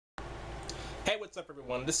What's up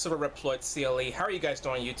everyone? This is Silver Reploid CLE. How are you guys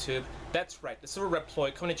doing on YouTube? That's right, the Silver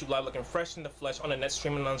Reploid coming at you live looking fresh in the flesh on the net,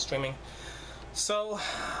 streaming and non-streaming. So,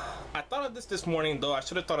 I thought of this morning, though I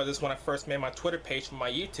should have thought of this when I first made my Twitter page for my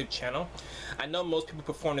YouTube channel. I know most people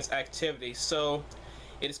perform this activity, so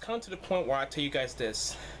it has come to the point where I tell you guys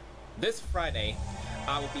this. This Friday,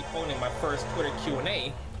 I will be holding my first Twitter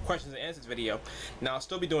Q&A, questions and answers video. Now I'll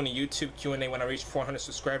still be doing a YouTube Q&A when I reach 400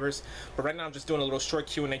 subscribers, but right now I'm just doing a little short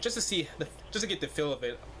Q&A just to get the feel of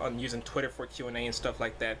it on using Twitter for Q&A and stuff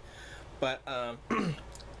like that. But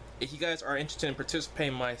if you guys are interested in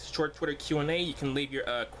participating in my short Twitter Q&A, you can leave your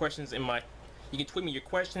questions in my, you can tweet me your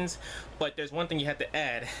questions, but there's one thing you have to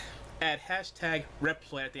add hashtag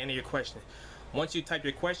Reploid at the end of your question. Once you type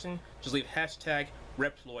your question, just leave hashtag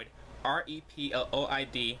Reploid,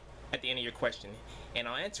 R-E-P-L-O-I-D, at the end of your question, and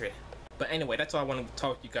I'll answer it. But anyway, that's all I want to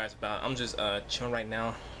talk to you guys about. I'm just chilling right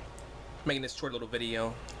now, making this short little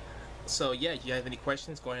video. So yeah, if you have any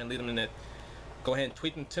questions, go ahead and leave them in the, go ahead and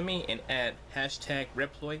tweet them to me and add hashtag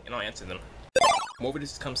Reploid, and I'll answer them. More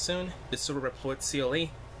videos to come soon. This is Silver Reploid CLE.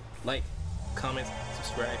 Like, comment,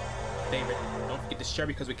 subscribe, favorite. Don't forget to share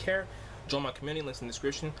because we care. Join my community, links in the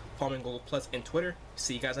description. Follow me on Google Plus and Twitter.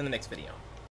 See you guys in the next video.